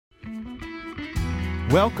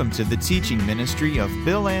Welcome to the teaching ministry of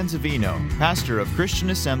Bill Anzavino, pastor of Christian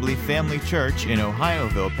Assembly Family Church in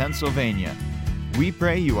Ohioville, Pennsylvania. We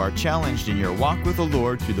pray you are challenged in your walk with the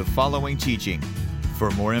Lord through the following teaching.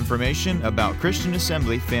 For more information about Christian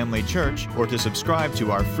Assembly Family Church or to subscribe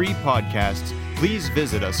to our free podcasts, please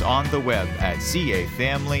visit us on the web at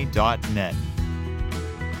cafamily.net.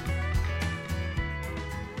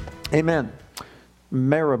 Amen.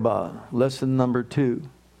 Meribah, lesson number 2.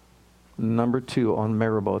 Number 2 on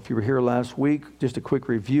Meribah. If you were here last week, just a quick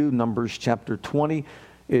review. Numbers chapter 20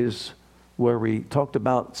 is where we talked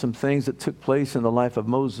about some things that took place in the life of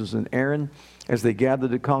Moses and Aaron as they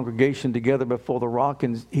gathered the congregation together before the rock.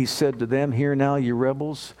 And he said to them, "Hear now, you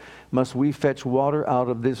rebels, must we fetch water out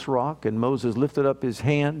of this rock?" And Moses lifted up his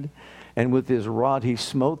hand, and with his rod he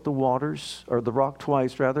smote the waters, or the rock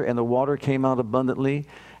twice rather, and the water came out abundantly.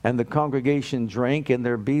 And the congregation drank, and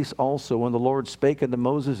their beasts also. And the Lord spake unto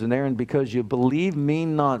Moses and Aaron, because you believe me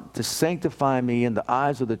not to sanctify me in the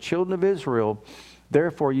eyes of the children of Israel,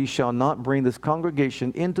 therefore ye shall not bring this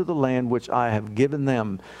congregation into the land which I have given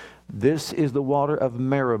them. This is the water of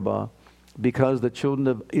Meribah, because the children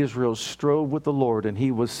of Israel strove with the Lord, and he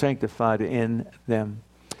was sanctified in them.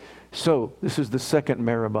 So this is the second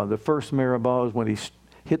Meribah. The first Meribah is when he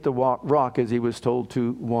hit the rock as he was told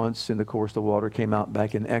to once, and of course the water came out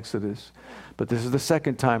back in Exodus. But this is the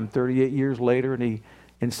second time, 38 years later, and he,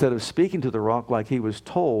 instead of speaking to the rock like he was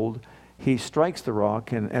told, he strikes the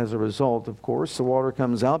rock, and as a result, of course, the water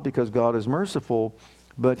comes out because God is merciful,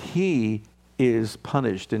 but he is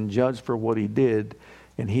punished and judged for what he did,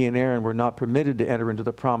 and he and Aaron were not permitted to enter into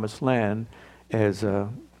the promised land as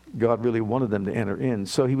God really wanted them to enter in.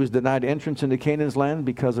 So he was denied entrance into Canaan's land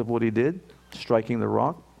because of what he did, striking the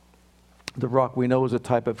rock. The rock we know is a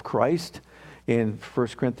type of Christ. In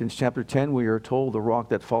 1 Corinthians chapter 10, we are told the rock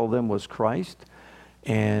that followed them was Christ.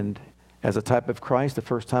 And as a type of Christ, the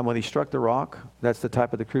first time when he struck the rock, that's the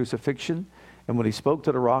type of the crucifixion. And when he spoke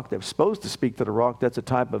to the rock, that was supposed to speak to the rock, that's a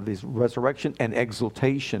type of his resurrection and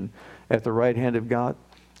exaltation at the right hand of God.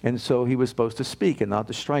 And so he was supposed to speak and not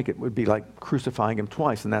to strike. It would be like crucifying him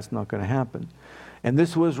twice, and that's not going to happen. And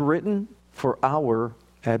this was written for our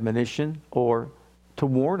admonition, or to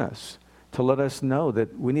warn us, to let us know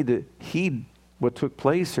that we need to heed what took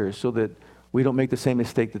place here so that we don't make the same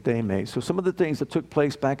mistake that they made. So some of the things that took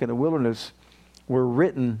place back in the wilderness were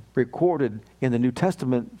written, recorded in the New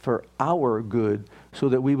Testament for our good, so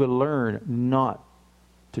that we would learn not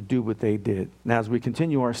to do what they did. Now, as we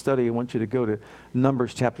continue our study, I want you to go to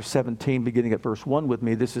Numbers chapter 17, beginning at verse 1 with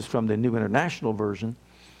me. This is from the New International Version.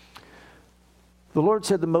 The Lord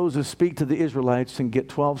said to Moses, "Speak to the Israelites and get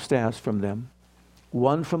 12 staffs from them,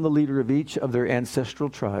 one from the leader of each of their ancestral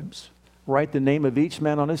tribes. Write the name of each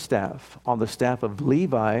man on his staff. On the staff of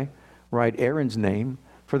Levi, write Aaron's name,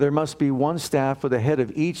 for there must be one staff for the head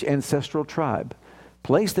of each ancestral tribe.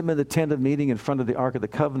 Place them in the tent of meeting in front of the ark of the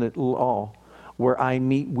covenant law, where I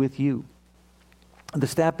meet with you. The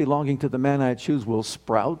staff belonging to the man I choose will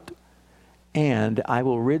sprout, and I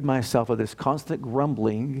will rid myself of this constant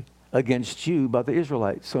grumbling against you by the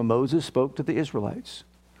Israelites." So Moses spoke to the Israelites,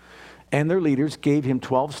 and their leaders gave him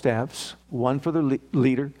 12 staffs, one for the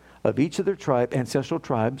leader of each of their ancestral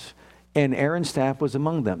tribes, and Aaron's staff was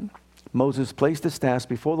among them. Moses placed the staffs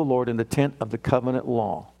before the Lord in the tent of the covenant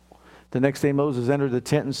law. The next day Moses entered the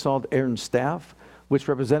tent and saw Aaron's staff, which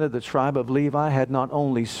represented the tribe of Levi, had not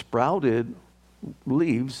only sprouted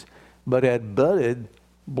leaves, but had budded,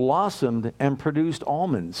 blossomed, and produced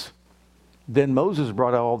almonds. Then Moses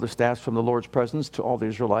brought out all the staffs from the Lord's presence to all the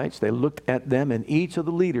Israelites. They looked at them, and each of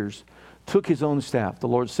the leaders took his own staff. The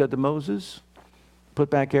Lord said to Moses, "Put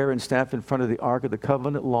back Aaron's staff in front of the ark of the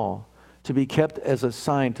covenant law, to be kept as a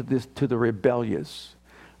sign to the rebellious.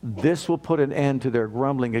 This will put an end to their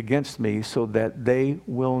grumbling against me, so that they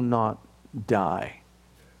will not die."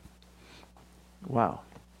 Wow.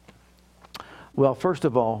 Well, first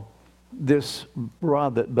of all, this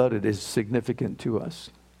rod that budded is significant to us.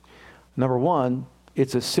 Number one,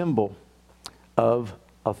 it's a symbol of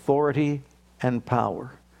authority and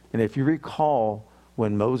power. And if you recall,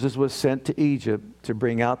 when Moses was sent to Egypt to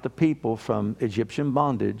bring out the people from Egyptian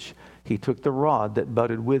bondage, he took the rod that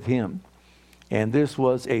budded with him. And this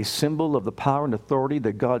was a symbol of the power and authority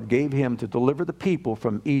that God gave him to deliver the people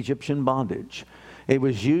from Egyptian bondage. It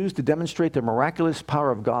was used to demonstrate the miraculous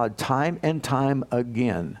power of God time and time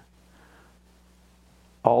again.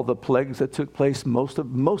 All the plagues that took place, most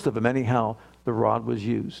of them anyhow, the rod was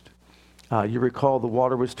used. You recall the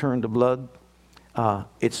water was turned to blood.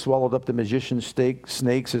 It swallowed up the magician's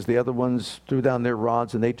snakes as the other ones threw down their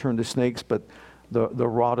rods and they turned to snakes. But the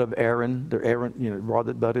rod of Aaron, rod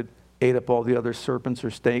that budded, ate up all the other serpents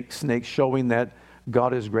or snakes, showing that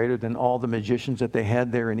God is greater than all the magicians that they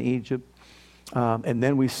had there in Egypt. And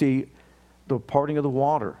then we see the parting of the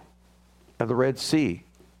water of the Red Sea.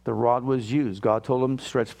 The rod was used. God told them,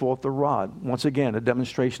 stretch forth the rod. Once again, a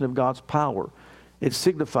demonstration of God's power. It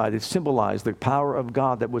signified, it symbolized the power of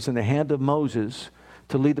God that was in the hand of Moses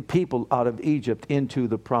to lead the people out of Egypt into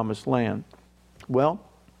the promised land. Well,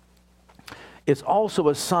 it's also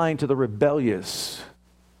a sign to the rebellious.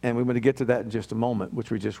 And we're going to get to that in just a moment,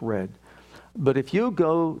 which we just read. But if you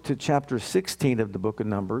go to chapter 16 of the book of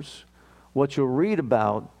Numbers, what you'll read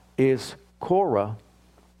about is Korah,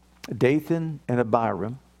 Dathan, and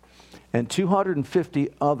Abiram, and 250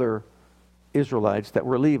 other Israelites that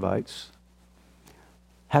were Levites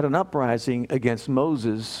had an uprising against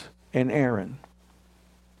Moses and Aaron.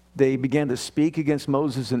 They began to speak against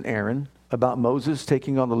Moses and Aaron about Moses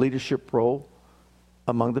taking on the leadership role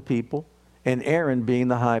among the people, and Aaron being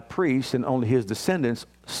the high priest and only his descendants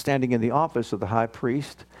standing in the office of the high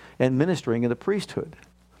priest and ministering in the priesthood.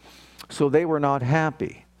 So they were not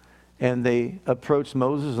happy, and they approached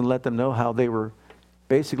Moses and let them know how they were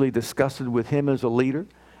basically disgusted with him as a leader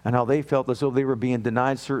and how they felt as though they were being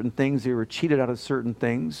denied certain things, they were cheated out of certain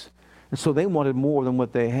things, and so they wanted more than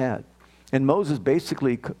what they had. And Moses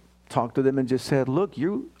basically talked to them and just said, look,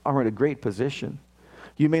 you are in a great position.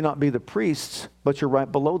 You may not be the priests, but you're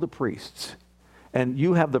right below the priests. And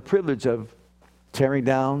you have the privilege of tearing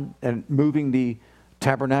down and moving the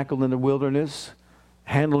tabernacle in the wilderness,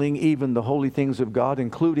 handling even the holy things of God,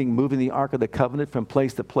 including moving the Ark of the Covenant from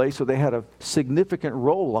place to place. So they had a significant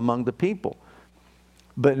role among the people.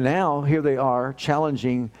 But now, here they are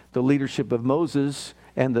challenging the leadership of Moses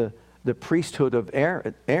and the priesthood of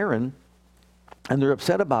Aaron, and they're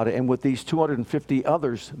upset about it. And with these 250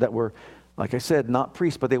 others that were, like I said, not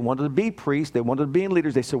priests, but they wanted to be priests, they wanted to be in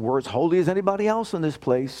leaders, they said, we're as holy as anybody else in this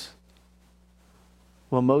place.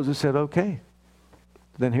 Well, Moses said, okay,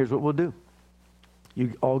 then here's what we'll do.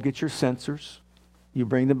 You all get your censers, you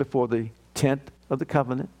bring them before the tent of the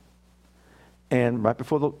covenant, and right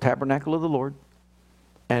before the tabernacle of the Lord,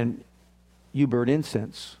 and you burn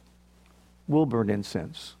incense. We'll burn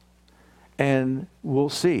incense. And we'll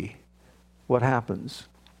see what happens.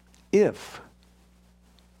 If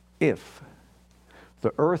the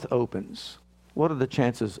earth opens, what are the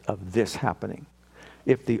chances of this happening?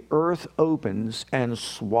 If the earth opens and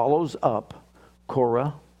swallows up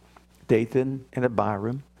Korah, Dathan, and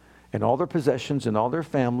Abiram, and all their possessions and all their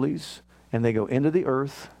families, and they go into the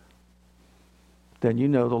earth, then you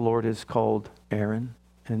know the Lord has called Aaron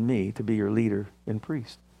and me to be your leader and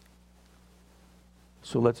priest.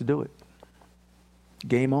 So let's do it.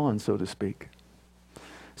 Game on, so to speak.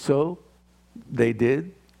 So they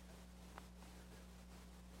did.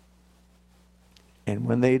 And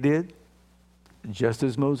when they did, just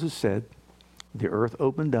as Moses said, the earth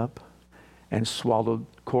opened up and swallowed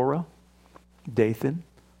Korah, Dathan,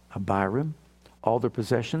 Abiram, all their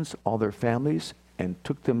possessions, all their families, and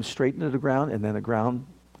took them straight into the ground, and then the ground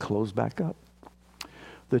closed back up.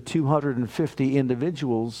 The 250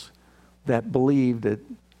 individuals that believed that,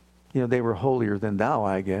 they were holier than thou,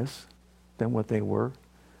 I guess, than what they were,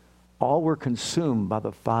 all were consumed by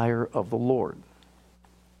the fire of the Lord.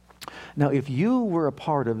 Now, if you were a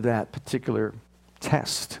part of that particular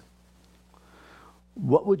test,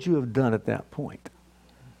 what would you have done at that point?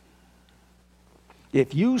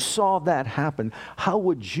 If you saw that happen, how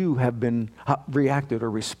would you have reacted or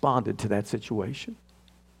responded to that situation?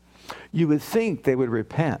 You would think they would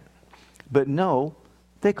repent, but no,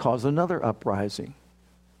 they caused another uprising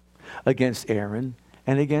against Aaron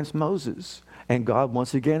and against Moses. And God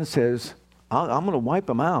once again says, I'm going to wipe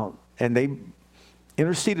them out. And they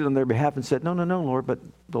interceded on their behalf and said, no, Lord. But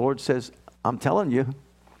the Lord says, I'm telling you,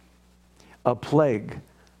 a plague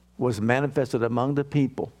was manifested among the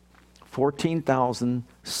people.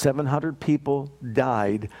 14,700 people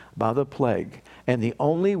died by the plague. And the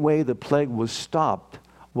only way the plague was stopped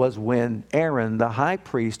was when Aaron, the high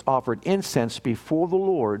priest, offered incense before the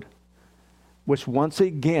Lord, which once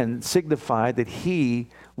again signified that he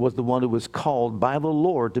was the one who was called by the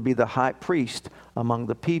Lord to be the high priest among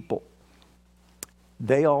the people.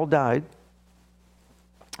 They all died,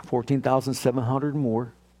 14,700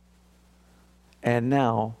 more, and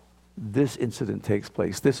now this incident takes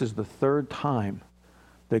place. This is the third time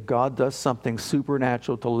that God does something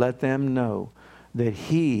supernatural to let them know that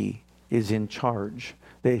he is in charge,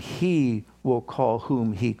 that he will call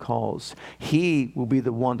whom he calls. He will be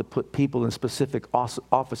the one to put people in specific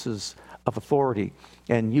offices of authority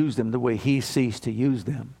and use them the way he sees to use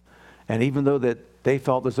them. And even though that they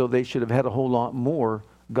felt as though they should have had a whole lot more,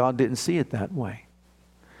 God didn't see it that way.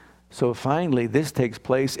 So finally, this takes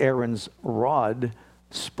place. Aaron's rod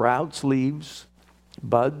sprouts leaves,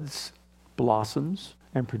 buds, blossoms,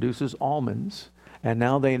 and produces almonds. And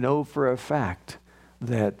now they know for a fact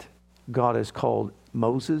that God has called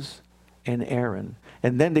Moses and Aaron.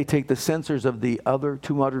 And then they take the censers of the other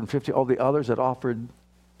 250, all the others that offered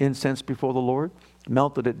incense before the Lord,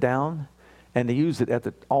 melted it down, and they used it at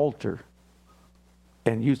the altar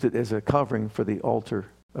and used it as a covering for the altar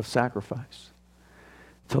of sacrifice.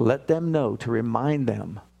 To let them know, to remind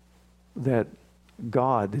them that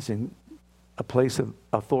God is in a place of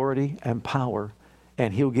authority and power,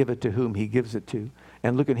 and he'll give it to whom he gives it to.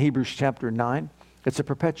 And look at Hebrews chapter 9. It's a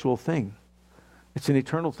perpetual thing. It's an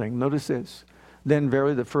eternal thing. Notice this. Then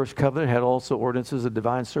verily the first covenant had also ordinances of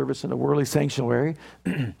divine service in a worldly sanctuary.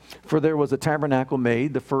 For there was a tabernacle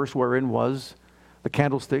made, the first wherein was the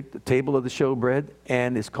candlestick, the table of the showbread,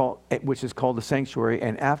 which is called the sanctuary.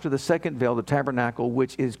 And after the second veil, the tabernacle,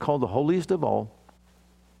 which is called the holiest of all.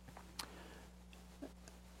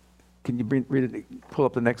 Can you read it? Pull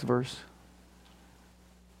up the next verse.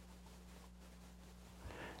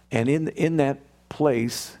 And in that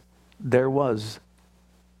place, there was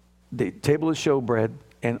the table of showbread,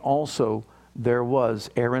 and also there was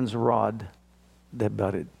Aaron's rod that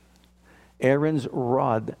budded. Aaron's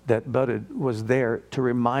rod that budded was there to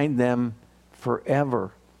remind them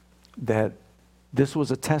forever that this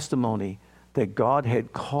was a testimony that God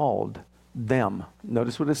had called them.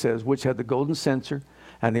 Notice what it says, which had the golden censer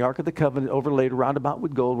and the ark of the covenant overlaid round about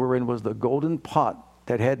with gold, wherein was the golden pot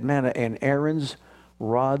that had manna, and Aaron's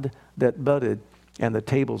rod that budded, and the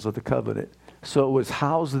tables of the covenant. So it was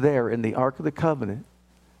housed there in the ark of the covenant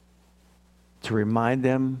to remind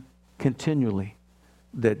them continually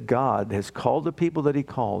that God has called the people that he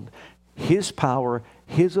called. His power,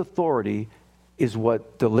 his authority is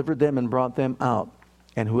what delivered them and brought them out.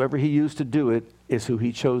 And whoever he used to do it is who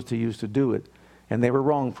he chose to use to do it. And they were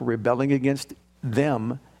wrong for rebelling against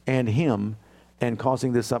them and him and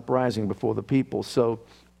causing this uprising before the people. So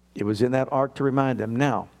it was in that ark to remind them.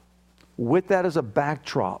 Now, with that as a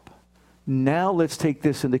backdrop, now let's take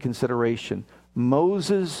this into consideration.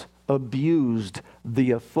 Moses abused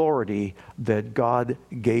the authority that God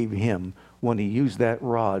gave him when he used that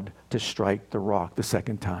rod to strike the rock the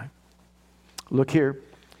second time. Look here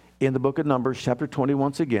in the book of Numbers, chapter 20,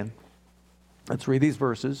 once again. Let's read these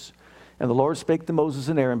verses. And the Lord spake to Moses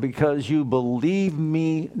and Aaron, because you believe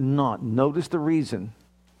me not. Notice the reason.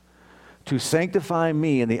 To sanctify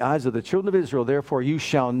me in the eyes of the children of Israel, therefore you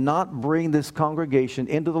shall not bring this congregation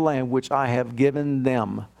into the land which I have given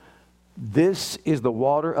them. This is the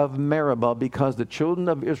water of Meribah, because the children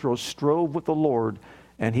of Israel strove with the Lord,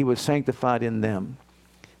 and he was sanctified in them.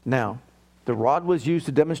 Now, the rod was used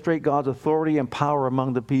to demonstrate God's authority and power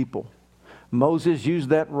among the people. Moses used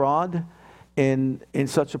that rod in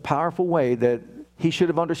such a powerful way that he should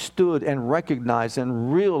have understood and recognized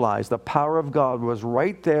and realized the power of God was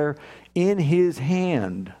right there in his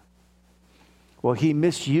hand. Well, he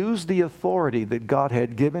misused the authority that God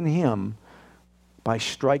had given him by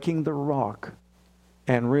striking the rock,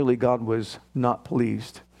 and really God was not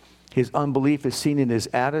pleased. His unbelief is seen in his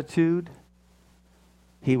attitude.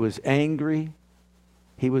 He was angry.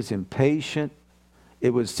 He was impatient.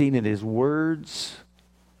 It was seen in his words.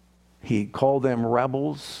 He called them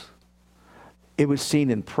rebels. It was seen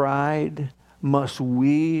in pride. Must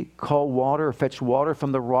we call water or fetch water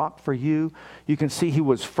from the rock for you? You can see he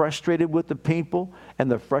was frustrated with the people,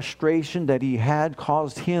 and the frustration that he had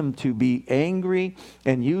caused him to be angry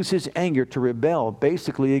and use his anger to rebel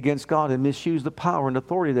basically against God and misuse the power and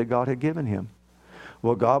authority that God had given him.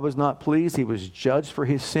 Well, God was not pleased. He was judged for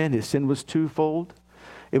his sin. His sin was twofold.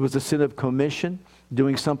 It was a sin of commission,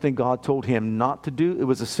 doing something God told him not to do. It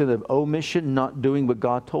was a sin of omission, not doing what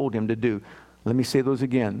God told him to do. Let me say those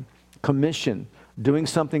again. Commission, doing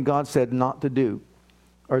something God said not to do,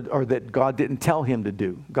 or that God didn't tell him to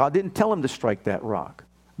do. God didn't tell him to strike that rock,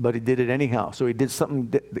 but he did it anyhow. So he did something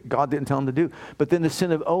that God didn't tell him to do. But then the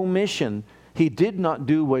sin of omission, he did not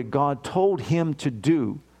do what God told him to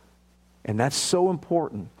do. And that's so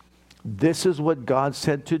important. This is what God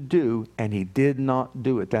said to do, and he did not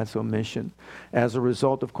do it. That's omission. As a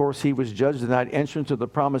result, of course, he was judged, denied entrance to the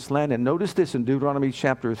promised land. And notice this in Deuteronomy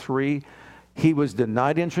chapter 3. He was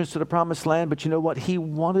denied entrance to the promised land, but you know what? He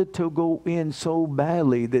wanted to go in so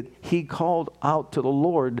badly that he called out to the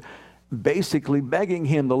Lord, basically begging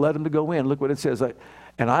him to let him to go in. Look what it says.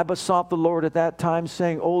 And I besought the Lord at that time,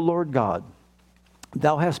 saying, O Lord God,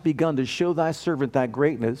 thou hast begun to show thy servant thy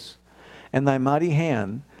greatness and thy mighty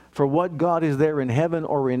hand. For what God is there in heaven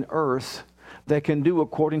or in earth that can do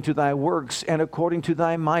according to thy works and according to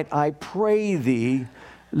thy might? I pray thee,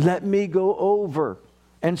 let me go over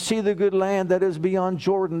and see the good land that is beyond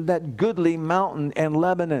Jordan, that goodly mountain and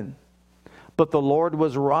Lebanon. But the Lord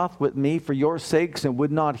was wroth with me for your sakes, and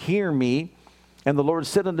would not hear me. And the Lord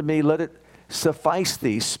said unto me, let it suffice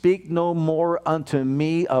thee. Speak no more unto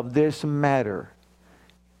me of this matter.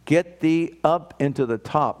 Get thee up into the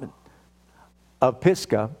top of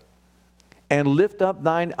Pisgah, and lift up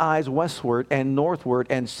thine eyes westward and northward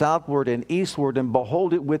and southward and eastward, and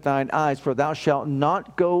behold it with thine eyes, for thou shalt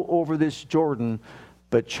not go over this Jordan,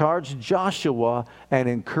 but charge Joshua and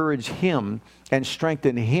encourage him and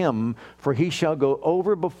strengthen him, for he shall go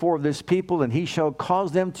over before this people, and he shall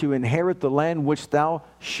cause them to inherit the land which thou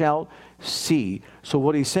shalt see. So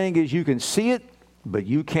what he's saying is, you can see it, but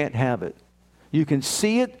you can't have it. You can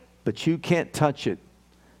see it, but you can't touch it.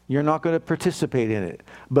 You're not going to participate in it.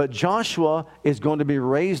 But Joshua is going to be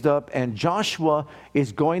raised up, and Joshua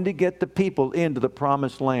is going to get the people into the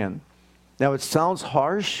promised land. Now, it sounds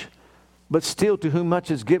harsh, but still, to whom much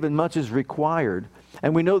is given, much is required.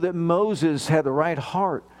 And we know that Moses had the right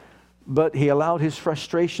heart, but he allowed his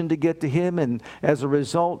frustration to get to him, and as a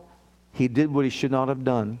result, he did what he should not have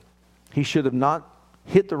done. He should have not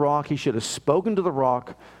hit the rock. He should have spoken to the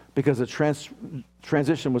rock, because the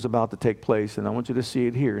transition was about to take place. And I want you to see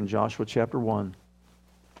it here in Joshua chapter 1.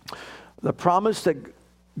 The promise that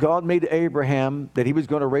God made to Abraham, that he was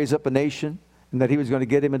going to raise up a nation and that he was going to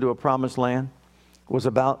get him into a promised land, was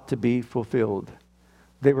about to be fulfilled.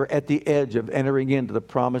 They were at the edge of entering into the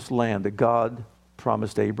promised land that God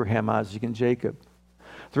promised Abraham, Isaac, and Jacob.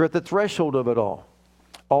 They're at the threshold of it all.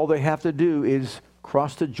 All they have to do is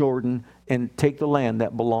cross the Jordan and take the land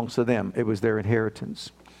that belongs to them. It was their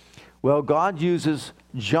inheritance. Well, God uses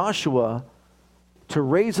Joshua to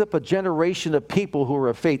raise up a generation of people who are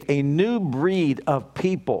of faith, a new breed of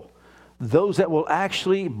people, those that will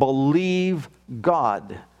actually believe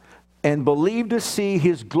God and believe to see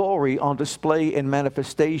His glory on display and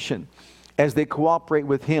manifestation as they cooperate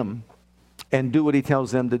with Him and do what He tells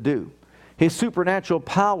them to do. His supernatural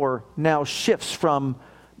power now shifts from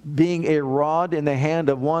being a rod in the hand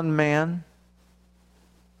of one man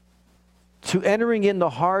to entering in the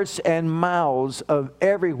hearts and mouths of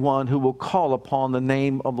everyone who will call upon the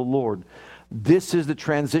name of the Lord. This is the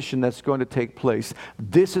transition that's going to take place.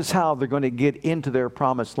 This is how they're going to get into their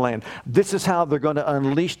promised land. This is how they're going to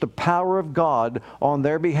unleash the power of God on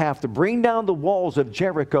their behalf to bring down the walls of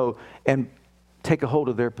Jericho and take a hold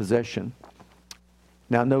of their possession.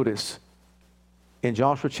 Now notice, in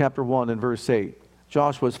Joshua chapter 1 and verse 8,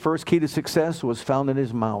 Joshua's first key to success was found in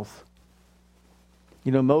his mouth.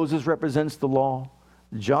 You know, Moses represents the law.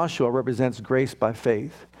 Joshua represents grace by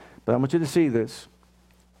faith. But I want you to see this.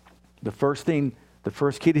 The first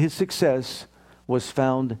key to his success was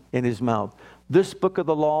found in his mouth. This book of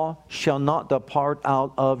the law shall not depart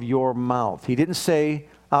out of your mouth. He didn't say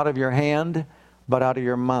out of your hand, but out of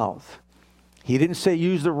your mouth. He didn't say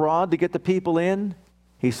use the rod to get the people in.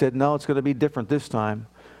 He said, no, it's going to be different this time.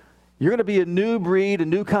 You're going to be a new breed, a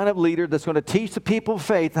new kind of leader that's going to teach the people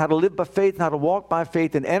faith, how to live by faith, how to walk by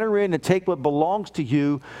faith, and enter in and take what belongs to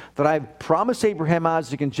you that I've promised Abraham,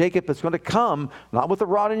 Isaac, and Jacob. It's going to come, not with a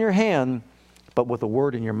rod in your hand, but with a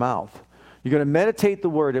word in your mouth. You're going to meditate the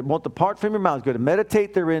word. It won't depart from your mouth. You're going to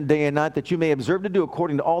meditate therein day and night, that you may observe to do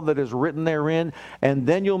according to all that is written therein, and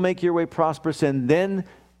then you'll make your way prosperous, and then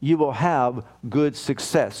you will have good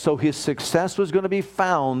success. So his success was going to be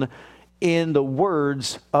found in the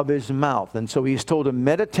words of his mouth. And so he's told to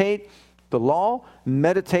meditate the law,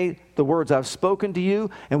 meditate the words I've spoken to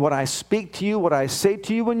you, and what I speak to you, what I say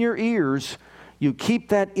to you in your ears, you keep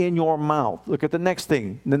that in your mouth. Look at the next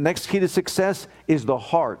thing. The next key to success is the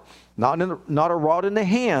heart. Not a rod in the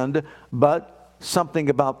hand, but something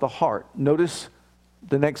about the heart. Notice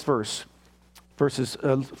the next verse. Verses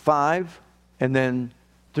 5 and then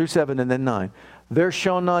through 7 and then 9. There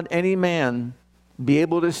shall not any man be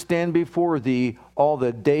able to stand before thee all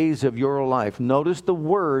the days of your life. Notice the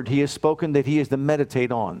word he has spoken that he is to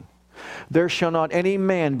meditate on. There shall not any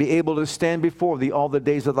man be able to stand before thee all the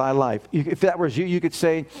days of thy life. If that was you, you could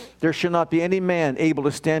say, there shall not be any man able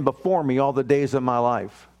to stand before me all the days of my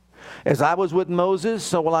life. As I was with Moses,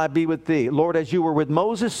 so will I be with thee. Lord, as you were with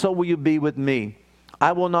Moses, so will you be with me.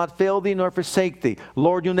 I will not fail thee nor forsake thee.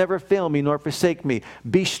 Lord, you'll never fail me nor forsake me.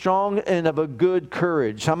 Be strong and of a good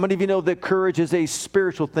courage. How many of you know that courage is a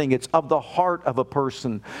spiritual thing? It's of the heart of a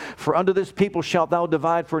person. For unto this people shalt thou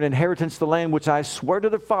divide for an inheritance the land which I swear to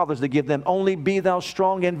their fathers to give them. Only be thou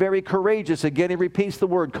strong and very courageous. Again, he repeats the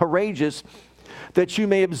word courageous, that you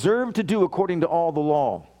may observe to do according to all the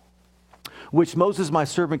law, which Moses my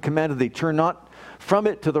servant commanded thee. Turn not from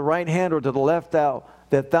it to the right hand or to the left,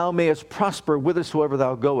 that thou mayest prosper whithersoever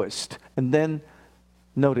thou goest. And then,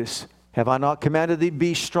 notice, have I not commanded thee,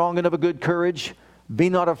 be strong and of a good courage? Be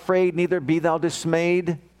not afraid, neither be thou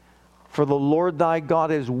dismayed. For the Lord thy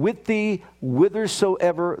God is with thee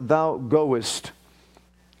whithersoever thou goest.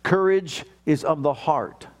 Courage is of the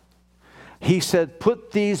heart. He said,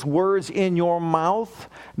 put these words in your mouth,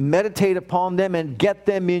 meditate upon them, and get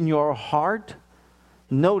them in your heart.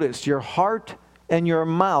 Notice, your heart and your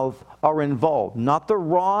mouth are involved. Not the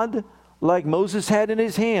rod like Moses had in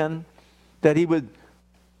his hand that he would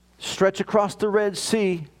stretch across the Red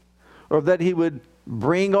Sea, or that he would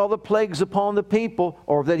bring all the plagues upon the people,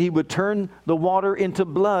 or that he would turn the water into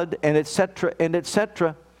blood, and etc., and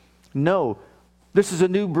etc. No, this is a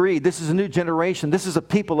new breed. This is a new generation. This is a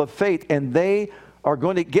people of faith, and they are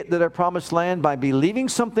going to get to their promised land by believing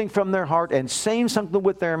something from their heart and saying something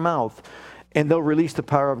with their mouth, and they'll release the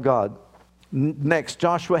power of God. Next,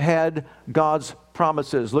 Joshua had God's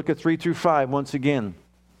promises. Look at 3 through 5 once again.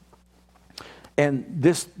 And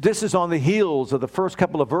this is on the heels of the first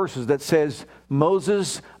couple of verses that says,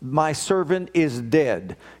 Moses, my servant, is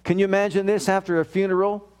dead. Can you imagine this after a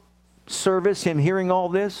funeral service, him hearing all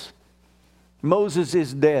this? Moses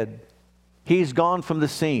is dead. He's gone from the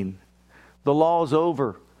scene. The law is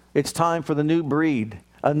over. It's time for the new breed,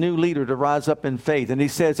 a new leader to rise up in faith. And he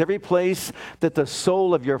says, every place that the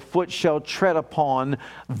sole of your foot shall tread upon,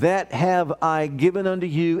 that have I given unto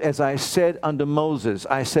you, as I said unto Moses.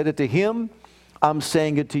 I said it to him, I'm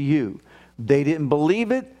saying it to you. They didn't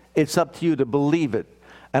believe it. It's up to you to believe it.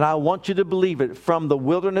 And I want you to believe it from the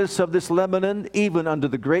wilderness of this Lebanon, even under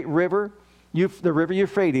the great river, the river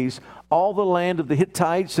Euphrates, all the land of the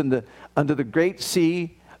Hittites and under the great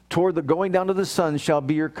sea, toward the going down of the sun shall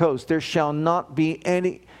be your coast. There shall not be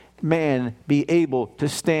any man be able to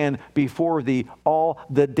stand before thee all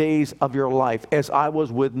the days of your life. As I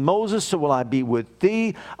was with Moses, so will I be with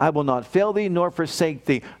thee. I will not fail thee nor forsake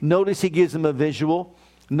thee. Notice he gives them a visual.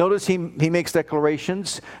 Notice he makes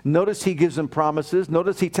declarations. Notice he gives them promises.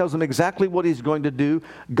 Notice he tells them exactly what he's going to do.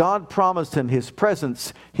 God promised him his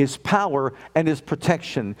presence, his power, and his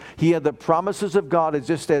protection. He had the promises of God, as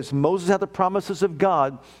just as Moses had the promises of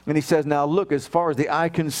God. And he says, now look, as far as the eye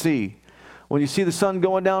can see, when you see the sun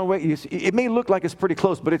going down, it may look like it's pretty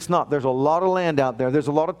close, but it's not. There's a lot of land out there. There's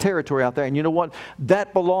a lot of territory out there. And you know what?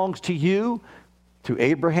 That belongs to you, to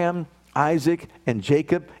Abraham, Isaac, and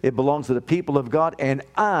Jacob. It belongs to the people of God, and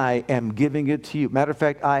I am giving it to you. Matter of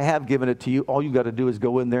fact, I have given it to you. All you got to do is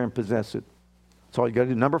go in there and possess it. That's all you got to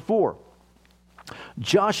do. Number 4,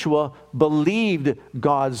 Joshua believed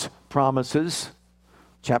God's promises.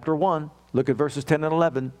 Chapter 1. Look at verses 10 and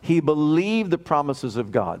 11. He believed the promises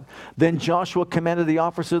of God. Then Joshua commanded the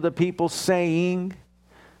officers of the people, saying,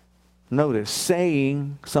 notice,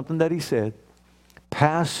 saying something that he said,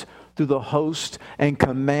 pass through the host and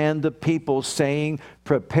command the people, saying,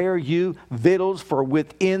 prepare you victuals, for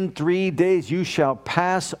within 3 days you shall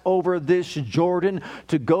pass over this Jordan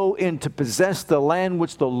to go in to possess the land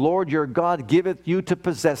which the Lord your God giveth you to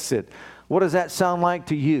possess it. What does that sound like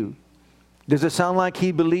to you? Does it sound like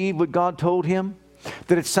he believed what God told him?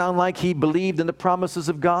 Did it sound like he believed in the promises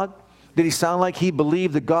of God? Did he sound like he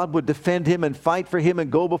believed that God would defend him and fight for him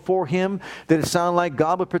and go before him? Did it sound like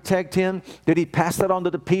God would protect him? Did he pass that on to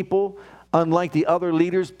the people? Unlike the other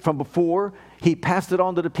leaders from before, he passed it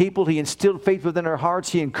on to the people. He instilled faith within their hearts.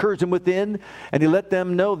 He encouraged them within, and he let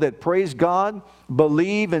them know that, praise God,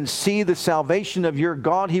 believe and see the salvation of your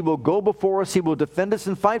God. He will go before us. He will defend us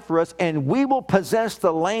and fight for us, and we will possess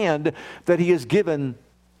the land that he has given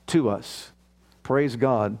to us. Praise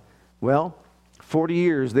God. Well, 40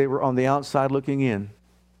 years they were on the outside looking in.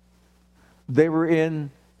 They were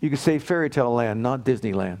in, you could say, fairy tale land, not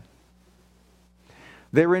Disneyland.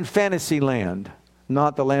 They were in fantasy land,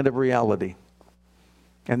 not the land of reality.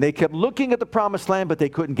 And they kept looking at the promised land, but they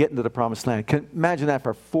couldn't get into the promised land. Imagine that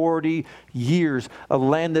for 40 years, a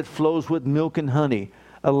land that flows with milk and honey,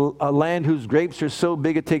 a land whose grapes are so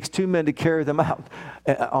big it takes 2 men to carry them out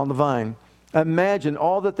on the vine. Imagine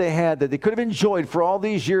all that they had that they could have enjoyed for all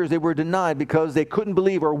these years. They were denied because they couldn't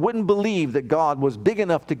believe or wouldn't believe that God was big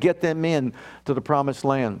enough to get them in to the promised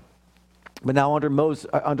land. But now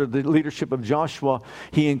under the leadership of Joshua,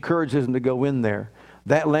 he encourages them to go in there.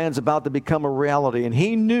 That land's about to become a reality. And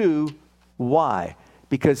he knew why.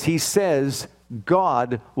 Because he says,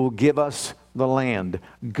 God will give us the land.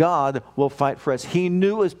 God will fight for us. He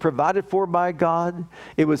knew it was provided for by God.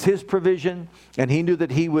 It was his provision. And he knew that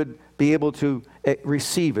he would be able to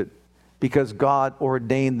receive it because God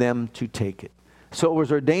ordained them to take it. So it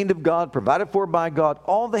was ordained of God, provided for by God.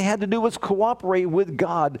 All they had to do was cooperate with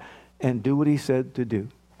God and do what he said to do.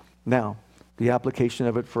 Now, the application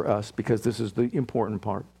of it for us, because this is the important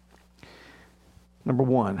part. Number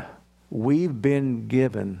 1, we've been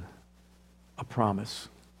given a promise.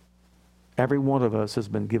 Every one of us has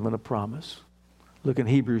been given a promise. Look in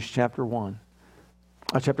Hebrews chapter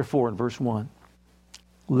 4 and verse 1.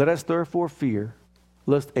 Let us therefore fear,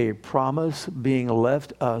 lest a promise being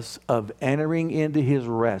left us of entering into his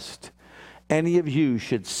rest, any of you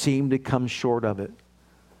should seem to come short of it.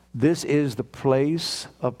 This is the place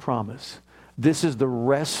of promise. This is the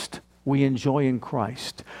rest we enjoy in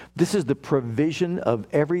Christ. This is the provision of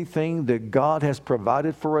everything that God has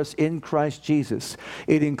provided for us in Christ Jesus.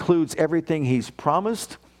 It includes everything he's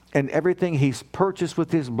promised and everything he's purchased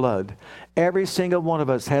with his blood. Every single one of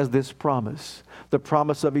us has this promise. The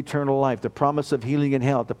promise of eternal life, the promise of healing and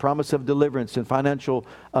health, the promise of deliverance and financial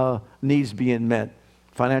needs being met,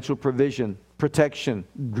 financial provision, protection,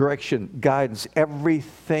 direction, guidance.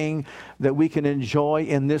 Everything that we can enjoy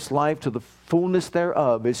in this life to the fullness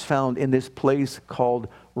thereof is found in this place called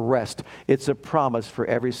rest. It's a promise for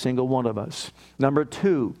every single one of us. Number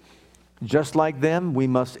 2, just like them, we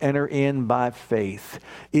must enter in by faith.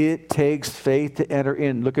 It takes faith to enter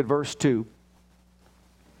in. Look at verse 2.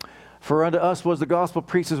 For unto us was the gospel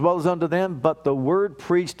preached as well as unto them, but the word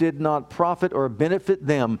preached did not profit or benefit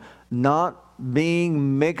them, not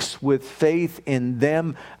being mixed with faith in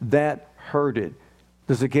them that heard it.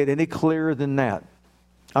 Does it get any clearer than that?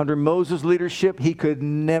 Under Moses' leadership, he could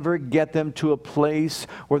never get them to a place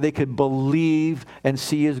where they could believe and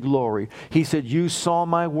see his glory. He said, you saw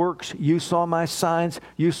my works, you saw my signs,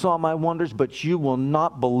 you saw my wonders, but you will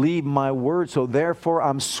not believe my word. So therefore,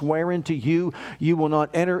 I'm swearing to you, you will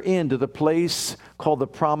not enter into the place called the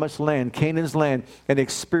promised land, Canaan's land, and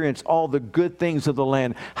experience all the good things of the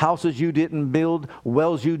land. Houses you didn't build,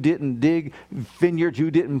 wells you didn't dig, vineyards you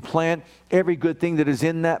didn't plant. Every good thing that is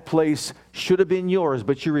in that place should have been yours,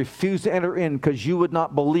 but you refused to enter in because you would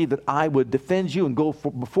not believe that I would defend you and go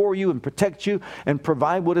before you and protect you and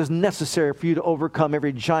provide what is necessary for you to overcome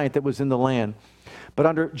every giant that was in the land. But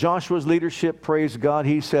under Joshua's leadership, praise God,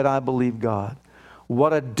 he said, I believe God.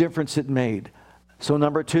 What a difference it made. So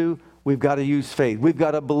number 2, we've got to use faith. We've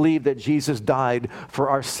got to believe that Jesus died for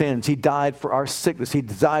our sins. He died for our sickness. He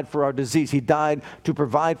died for our disease. He died to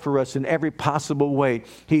provide for us in every possible way.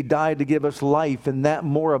 He died to give us life, and that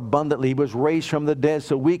more abundantly. He was raised from the dead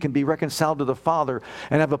so we can be reconciled to the Father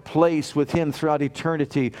and have a place with him throughout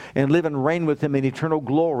eternity and live and reign with him in eternal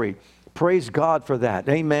glory. Praise God for that.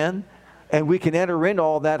 Amen. And we can enter into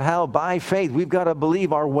all that. How? By faith. We've got to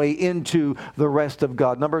believe our way into the rest of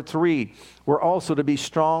God. Number 3, we're also to be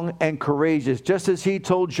strong and courageous. Just as he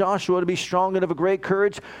told Joshua to be strong and of a great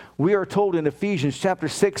courage, we are told in Ephesians chapter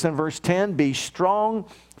 6 and verse 10, be strong.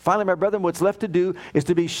 Finally, my brethren, what's left to do is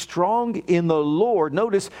to be strong in the Lord.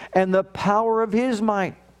 Notice, and the power of his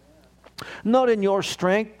might. Not in your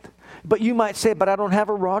strength, but you might say, but I don't have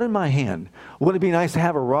a rod in my hand. Wouldn't it be nice to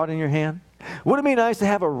have a rod in your hand? Wouldn't it be nice to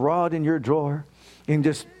have a rod in your drawer and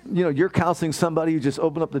just, you're counseling somebody, you just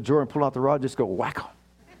open up the drawer and pull out the rod, just go whack-o.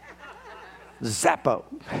 Zappo.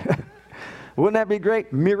 Wouldn't that be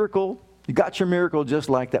great? Miracle. You got your miracle just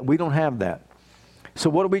like that. We don't have that. So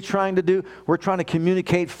what are we trying to do? We're trying to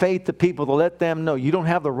communicate faith to people to let them know you don't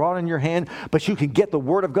have the rod in your hand, but you can get the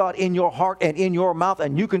word of God in your heart and in your mouth,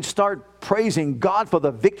 and you can start praising God for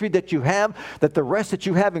the victory that you have, that the rest that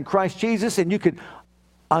you have in Christ Jesus, and you can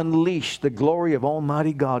unleash the glory of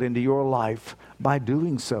Almighty God into your life by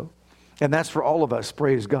doing so. And that's for all of us,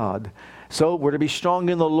 praise God. So we're to be strong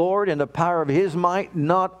in the Lord and the power of his might,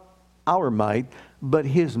 not our might, but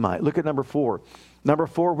his might. Look at number 4. Number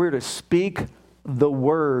 4, we're to speak the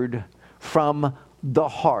word from the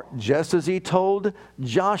heart. Just as he told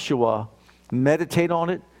Joshua, meditate on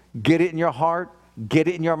it, get it in your heart, get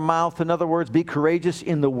it in your mouth. In other words, be courageous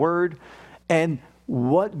in the word. And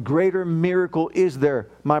what greater miracle is there,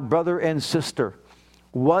 my brother and sister?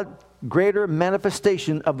 What greater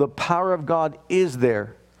manifestation of the power of God is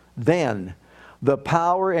there than the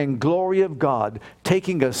power and glory of God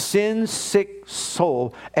taking a sin-sick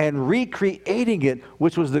soul and recreating it,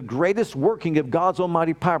 which was the greatest working of God's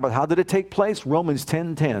almighty power. But how did it take place? Romans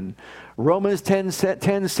 10:10. Romans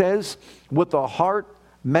 10:10 says, with the heart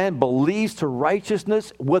man believes to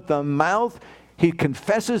righteousness, with the mouth he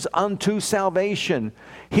confesses unto salvation.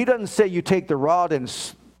 He doesn't say you take the rod and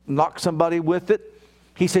knock somebody with it.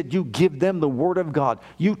 He said you give them the word of God.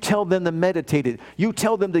 You tell them to meditate it. You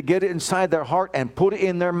tell them to get it inside their heart and put it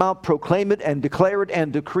in their mouth, proclaim it and declare it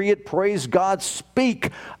and decree it. Praise God. Speak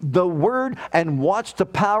the word and watch the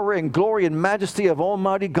power and glory and majesty of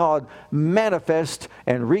Almighty God manifest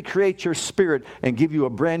and recreate your spirit and give you a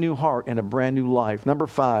brand new heart and a brand new life. Number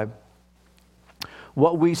 5.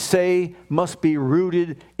 What we say must be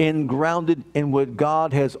rooted and grounded in what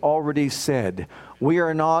God has already said. We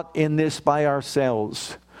are not in this by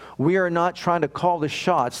ourselves. We are not trying to call the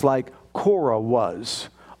shots like Korah was.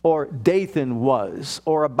 or Dathan was,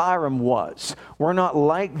 or Abiram was. We're not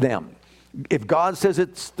like them. If God says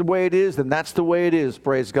it's the way it is, then that's the way it is,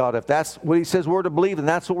 praise God. If that's what He says we're to believe, then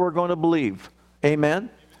that's what we're going to believe. Amen?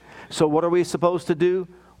 So what are we supposed to do?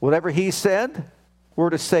 Whatever He said, we're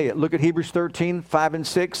to say it. Look at Hebrews 13, 5 and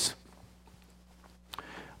 6.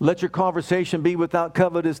 Let your conversation be without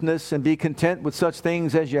covetousness, and be content with such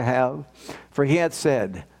things as you have. For He hath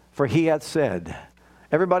said,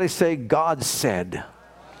 Everybody say, God said.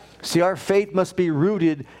 See, our faith must be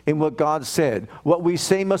rooted in what God said. What we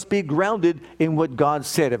say must be grounded in what God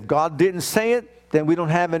said. If God didn't say it, then we don't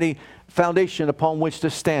have any foundation upon which to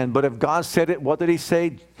stand. But if God said it, what did He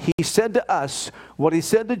say? He said to us what He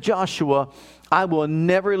said to Joshua, I will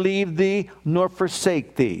never leave thee nor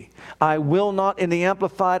forsake thee. I will not, in the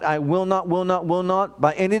Amplified, I will not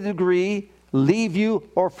by any degree leave you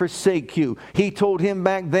or forsake you. He told him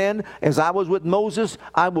back then, as I was with Moses,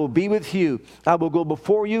 I will be with you. I will go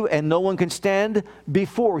before you, and no one can stand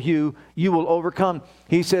before you. You will overcome.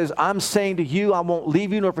 He says, I'm saying to you, I won't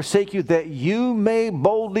leave you nor forsake you, that you may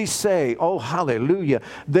boldly say, oh, hallelujah,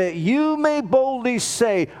 that you may boldly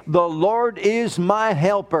say, the Lord is my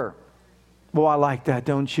helper. Well, I like that,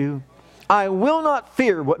 don't you? I will not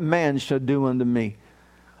fear what man shall do unto me.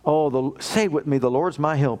 Oh, say with me, the Lord's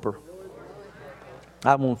my helper.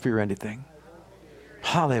 I won't fear anything.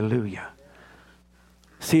 Hallelujah.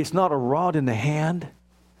 See, it's not a rod in the hand.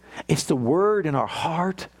 It's the word in our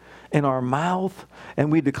heart, in our mouth,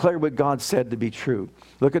 and we declare what God said to be true.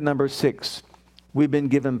 Look at number 6. We've been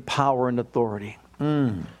given power and authority.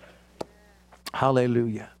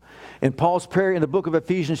 Hallelujah. In Paul's prayer in the book of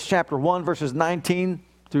Ephesians chapter 1, verses 19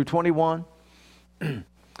 through 21,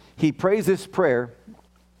 he prays this prayer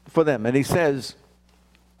for them. And he says,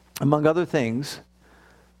 among other things,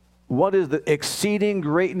 what is the exceeding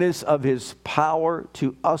greatness of His power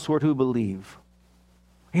to usward who believe?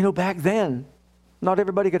 You know, back then, not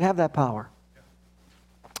everybody could have that power.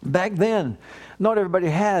 Back then, not everybody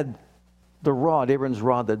had the rod, Aaron's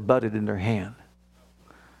rod that budded in their hand.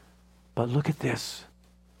 But look at this.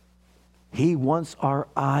 He wants our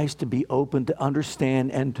eyes to be open to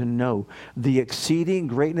understand and to know the exceeding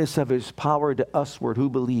greatness of His power to usward who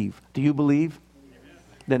believe. Do you believe? Amen.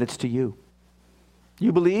 Then it's to you.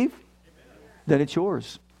 You believe? Then it's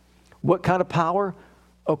yours. What kind of power?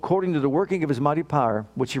 According to the working of His mighty power,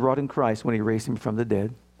 which He wrought in Christ when He raised Him from the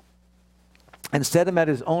dead, and set Him at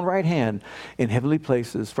His own right hand in heavenly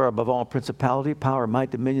places, far above all principality, power, might,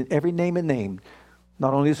 dominion, every name and name,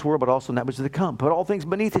 not only this world, but also in that which is to come. Put all things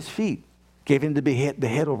beneath His feet. Gave Him to be the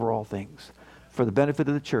head over all things, for the benefit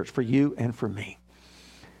of the church, for you and for me.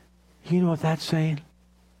 You know what that's saying?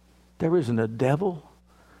 There isn't a devil,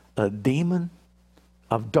 a demon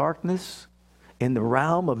of darkness in the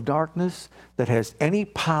realm of darkness that has any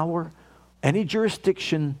power, any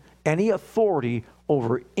jurisdiction, any authority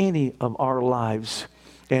over any of our lives.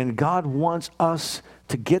 And God wants us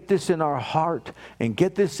to get this in our heart and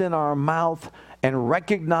get this in our mouth and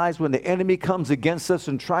recognize when the enemy comes against us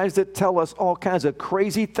and tries to tell us all kinds of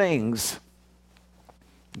crazy things.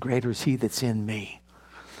 Greater is He that's in me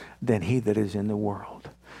than he that is in the world.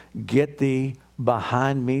 Get thee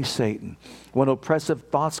behind me, Satan. When oppressive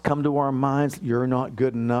thoughts come to our minds, you're not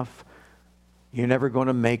good enough. You're never going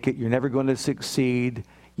to make it. You're never going to succeed.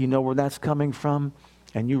 You know where that's coming from?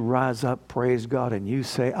 And you rise up, praise God, and you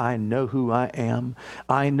say, I know who I am.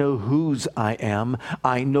 I know whose I am.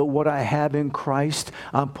 I know what I have in Christ.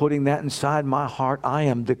 I'm putting that inside my heart. I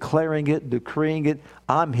am declaring it, decreeing it.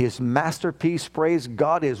 I'm His masterpiece, praise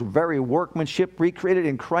God, His very workmanship recreated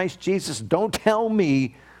in Christ Jesus. Don't tell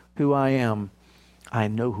me who I am. I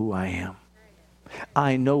know who I am.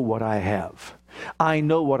 I know what I have. I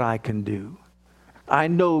know what I can do. I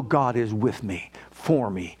know God is with me, for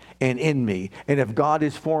me, and in me. And if God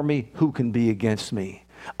is for me, who can be against me?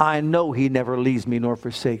 I know He never leaves me nor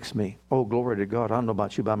forsakes me. Oh, glory to God. I don't know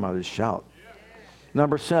about you, but I'm going to shout.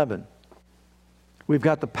 Number 7, we've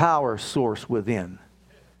got the power source within.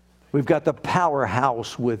 We've got the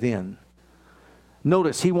powerhouse within.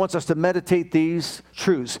 Notice, He wants us to meditate these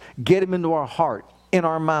truths, get them into our heart, in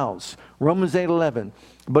our mouths. Romans 8:11.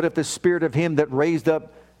 But if the Spirit of Him that raised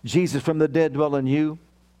up Jesus from the dead dwell in you,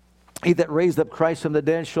 He that raised up Christ from the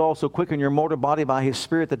dead shall also quicken your mortal body by His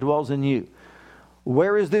Spirit that dwells in you.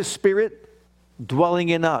 Where is this Spirit? Dwelling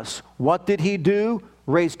in us. What did He do?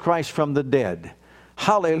 Raise Christ from the dead.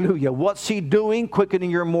 Hallelujah. What's He doing? Quickening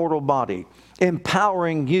your mortal body.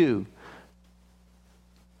 Empowering you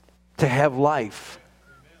to have life,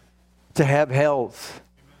 to have health,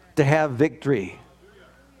 to have victory,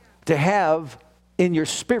 to have in your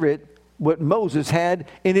spirit what Moses had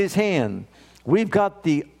in his hand. We've got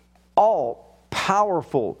the all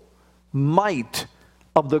powerful might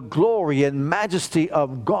of the glory and majesty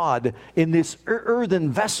of God in this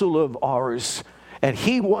earthen vessel of ours. And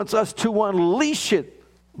He wants us to unleash it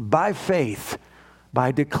by faith,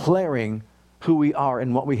 by declaring who we are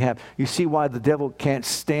and what we have. You see why the devil can't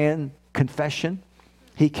stand confession?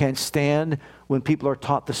 He can't stand when people are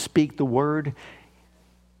taught to speak the word.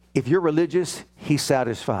 If you're religious, he's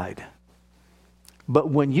satisfied. But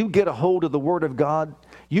when you get a hold of the word of God,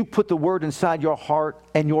 you put the word inside your heart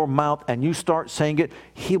and your mouth and you start saying it,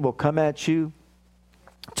 he will come at you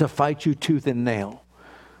to fight you tooth and nail,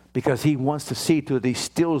 because he wants to see to it he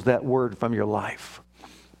steals that word from your life.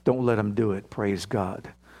 Don't let him do it. Praise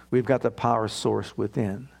God. We've got the power source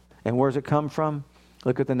within. And where does it come from?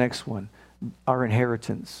 Look at the next one. Our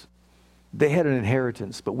inheritance. They had an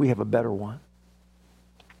inheritance, but we have a better one.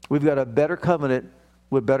 We've got a better covenant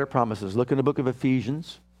with better promises. Look in the book of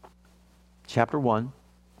Ephesians, chapter 1,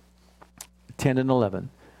 10 and 11.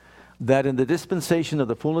 That in the dispensation of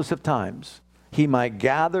the fullness of times, he might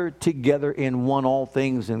gather together in one all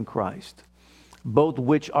things in Christ, both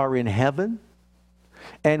which are in heaven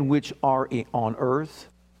and which are on earth,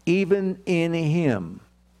 even in him,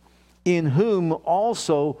 in whom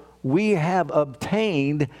also we have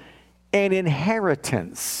obtained an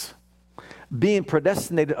inheritance, being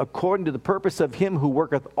predestinated according to the purpose of him who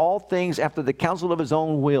worketh all things after the counsel of his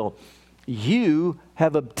own will. You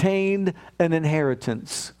have obtained an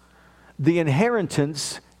inheritance. The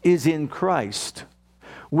inheritance is in Christ.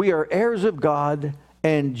 We are heirs of God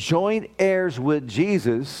and joint heirs with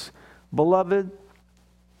Jesus. Beloved,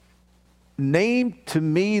 name to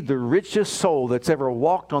me the richest soul that's ever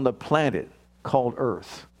walked on the planet called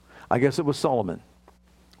Earth. I guess it was Solomon,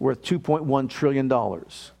 worth $2.1 trillion.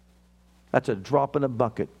 That's a drop in a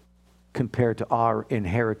bucket compared to our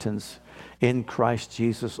inheritance in Christ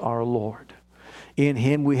Jesus our Lord. In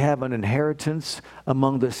him we have an inheritance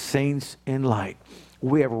among the saints in light.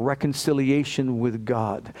 We have reconciliation with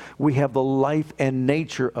God. We have the life and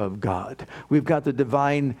nature of God. We've got the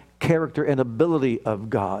divine character and ability of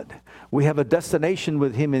God. We have a destination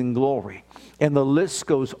with him in glory. And the list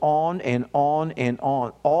goes on and on and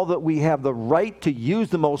on. All that we have the right to use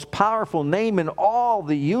the most powerful name in all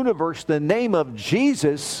the universe, the name of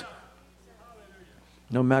Jesus,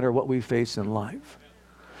 no matter what we face in life.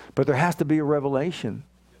 But there has to be a revelation.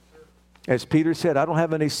 As Peter said, I don't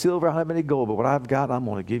have any silver, I don't have any gold, but what I've got, I'm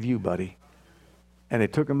going to give you, buddy. And they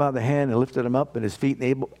took him by the hand and lifted him up, and his feet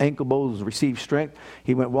and ankle bones received strength.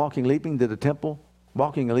 He went walking, leaping to the temple,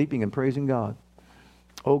 walking and leaping and praising God.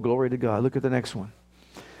 Oh, glory to God. Look at the next one.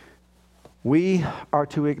 We are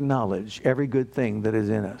to acknowledge every good thing that is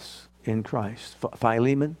in us in Christ.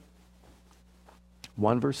 Philemon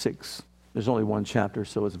 1 verse 6. There's only one chapter,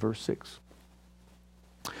 so it's verse 6.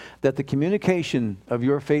 That the communication of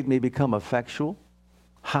your faith may become effectual.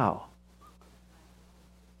 How?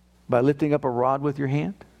 By lifting up a rod with your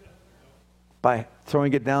hand? By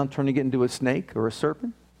throwing it down, turning it into a snake or a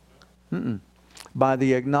serpent? By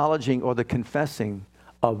the acknowledging or the confessing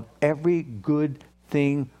of every good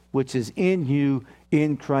thing which is in you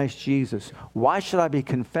in Christ Jesus. Why should I be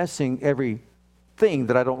confessing everything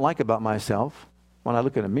that I don't like about myself when I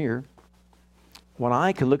look in a mirror, when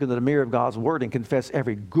I can look into the mirror of God's word and confess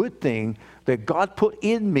every good thing that God put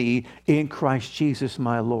in me in Christ Jesus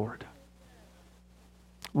my Lord?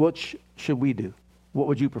 What should we do? What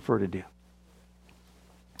would you prefer to do?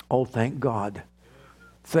 Oh, thank God.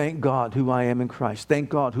 Thank God who I am in Christ. Thank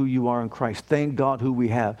God who you are in Christ. Thank God who we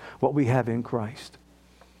have, what we have in Christ.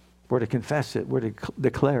 We're to confess it. We're to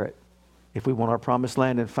declare it if we want our promised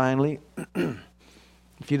land. And finally,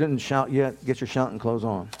 if you didn't shout yet, get your shouting clothes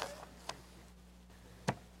on.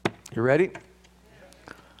 You ready?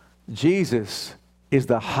 Jesus is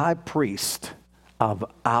the high priest of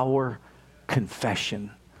our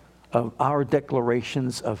confession, of our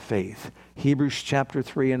declarations of faith. Hebrews chapter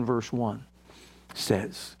 3 and verse 1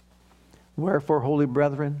 says, wherefore, holy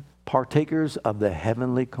brethren, partakers of the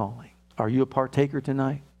heavenly calling. Are you a partaker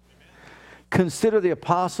tonight? Amen. Consider the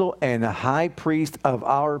apostle and the high priest of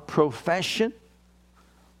our profession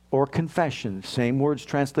or confession. Same words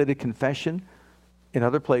translated confession in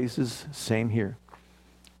other places, same here.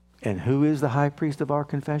 And who is the high priest of our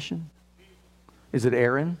confession? Is it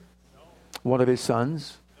Aaron? No. One of his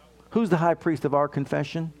sons? No. Who's the high priest of our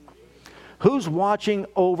confession? Who's watching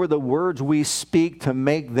over the words we speak to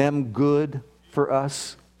make them good for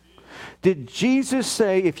us? Did Jesus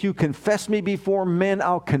say, if you confess me before men,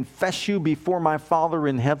 I'll confess you before my Father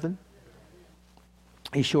in heaven?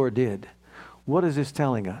 He sure did. What is this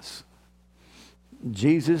telling us?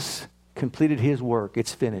 Jesus completed his work.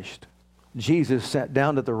 It's finished. Jesus sat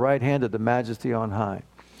down at the right hand of the Majesty on high.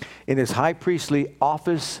 In his high priestly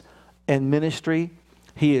office and ministry,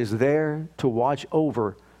 he is there to watch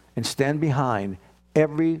over and stand behind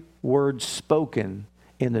every word spoken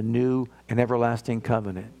in the new and everlasting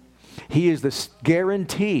covenant. He is the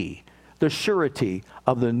guarantee, the surety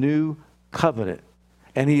of the new covenant.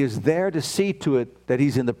 And he is there to see to it that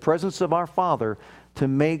he's in the presence of our Father to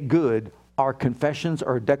make good our confessions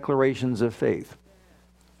or declarations of faith.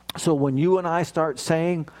 So when you and I start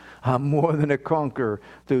saying, I'm more than a conqueror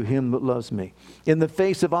through him that loves me, in the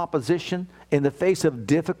face of opposition, in the face of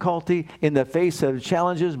difficulty, in the face of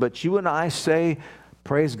challenges, but you and I say,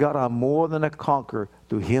 praise God, I'm more than a conqueror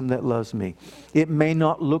through him that loves me. It may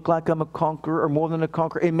not look like I'm a conqueror or more than a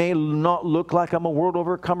conqueror. It may not look like I'm a world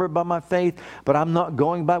overcomer by my faith, but I'm not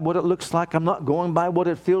going by what it looks like. I'm not going by what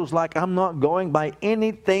it feels like. I'm not going by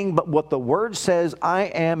anything but what the Word says I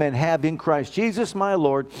am and have in Christ Jesus my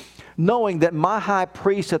Lord, knowing that my high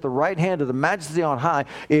priest at the right hand of the Majesty on high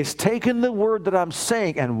is taking the word that I'm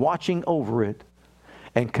saying and watching over it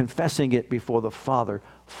and confessing it before the Father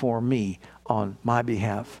for me on my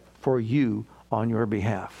behalf, for you on your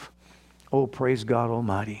behalf. Oh, praise God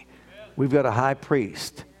Almighty. We've got a high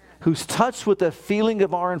priest who's touched with the feeling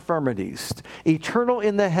of our infirmities, eternal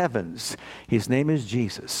in the heavens. His name is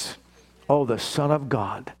Jesus. Oh, the Son of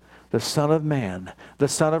God, the Son of Man, the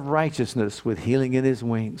Son of righteousness with healing in his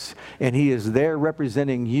wings. And he is there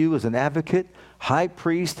representing you as an advocate, high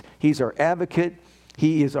priest. He's our advocate.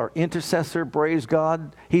 He is our intercessor, praise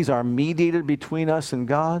God. He's our mediator between us and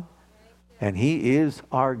God. And he is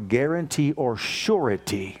our guarantee or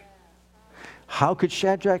surety. How could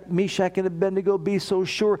Shadrach, Meshach, and Abednego be so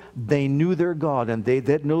sure? They knew their God, and they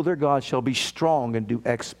that know their God shall be strong and do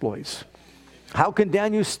exploits. How can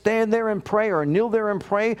Daniel stand there and pray or kneel there and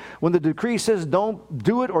pray when the decree says don't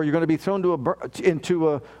do it or you're going to be thrown into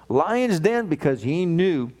a lion's den? Because he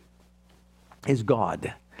knew his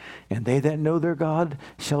God. And they that know their God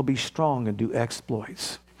shall be strong and do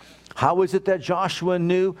exploits. How is it that Joshua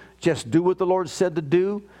knew? Just do what the Lord said to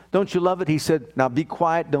do. Don't you love it? He said, now be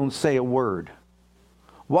quiet, don't say a word.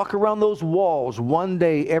 Walk around those walls one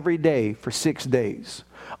day, every day for 6 days.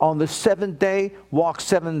 On the seventh day, walk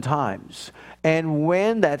 7 times. And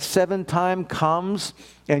when that 7th time comes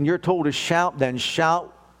and you're told to shout, then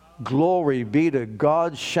shout. Glory be to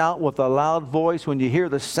God. Shout with a loud voice. When you hear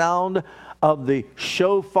the sound of the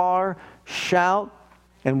shofar, shout.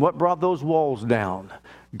 And what brought those walls down?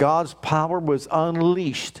 God's power was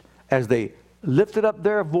unleashed as they lifted up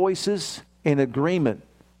their voices in agreement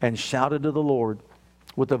and shouted to the Lord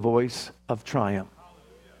with a voice of triumph.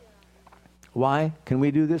 Why can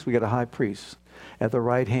we do this? We got a high priest at the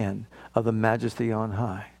right hand of the Majesty on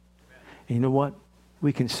high. And you know what?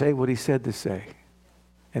 We can say what he said to say.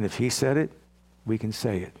 And if he said it, we can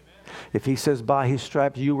say it. If he says by his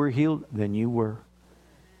stripes you were healed, then you were.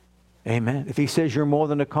 Amen. If he says you're more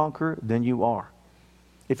than a conqueror, then you are.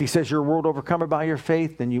 If he says you're a world overcomer by your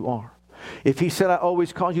faith, then you are. If he said I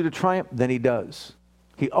always cause you to triumph, then he does.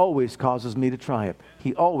 He always causes me to triumph.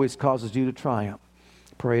 He always causes you to triumph.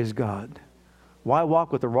 Praise God. Why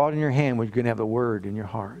walk with the rod in your hand when you're going to have the word in your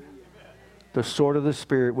heart? The sword of the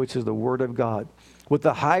Spirit, which is the word of God. With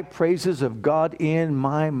the high praises of God in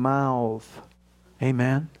my mouth.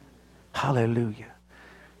 Amen. Hallelujah.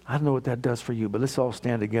 I don't know what that does for you, but let's all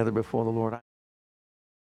stand together before the Lord.